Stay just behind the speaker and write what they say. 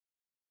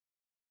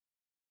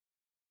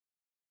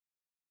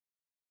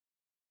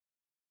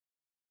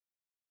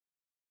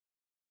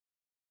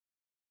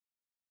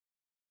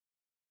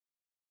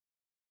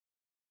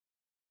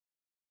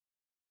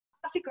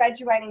after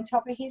graduating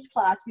top of his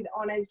class with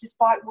honours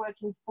despite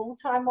working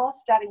full-time while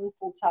studying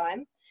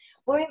full-time,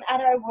 William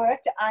Addo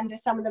worked under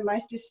some of the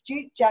most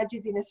astute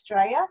judges in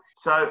Australia.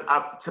 So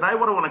today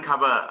what I want to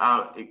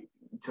cover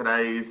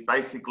today is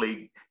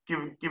basically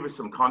give us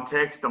some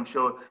context. I'm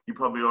sure you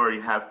probably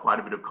already have quite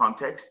a bit of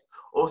context.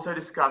 Also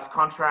discuss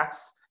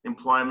contracts,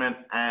 employment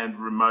and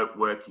remote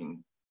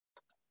working.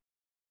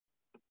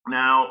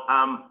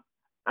 Now,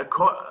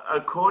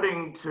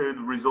 according to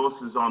the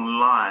resources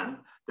online,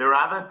 there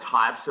are other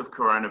types of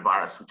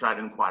coronavirus, which I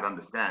didn't quite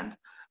understand.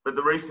 But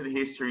the recent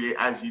history,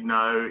 as you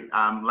know,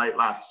 late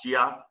last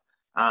year,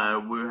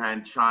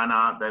 Wuhan,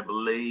 China, they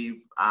believe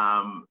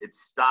it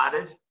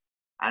started,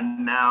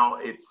 and now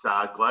it's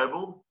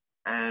global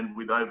and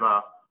with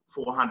over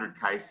 400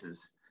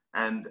 cases.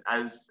 And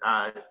as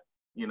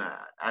you know,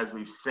 as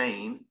we've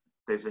seen,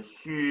 there's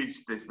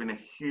been a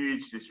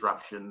huge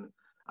disruption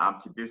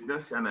to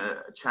business and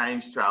a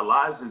change to our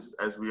lives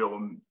as we all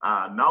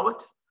know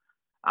it.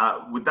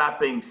 With that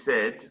being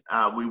said,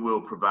 we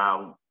will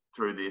prevail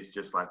through this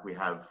just like we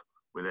have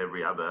with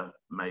every other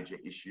major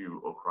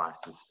issue or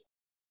crisis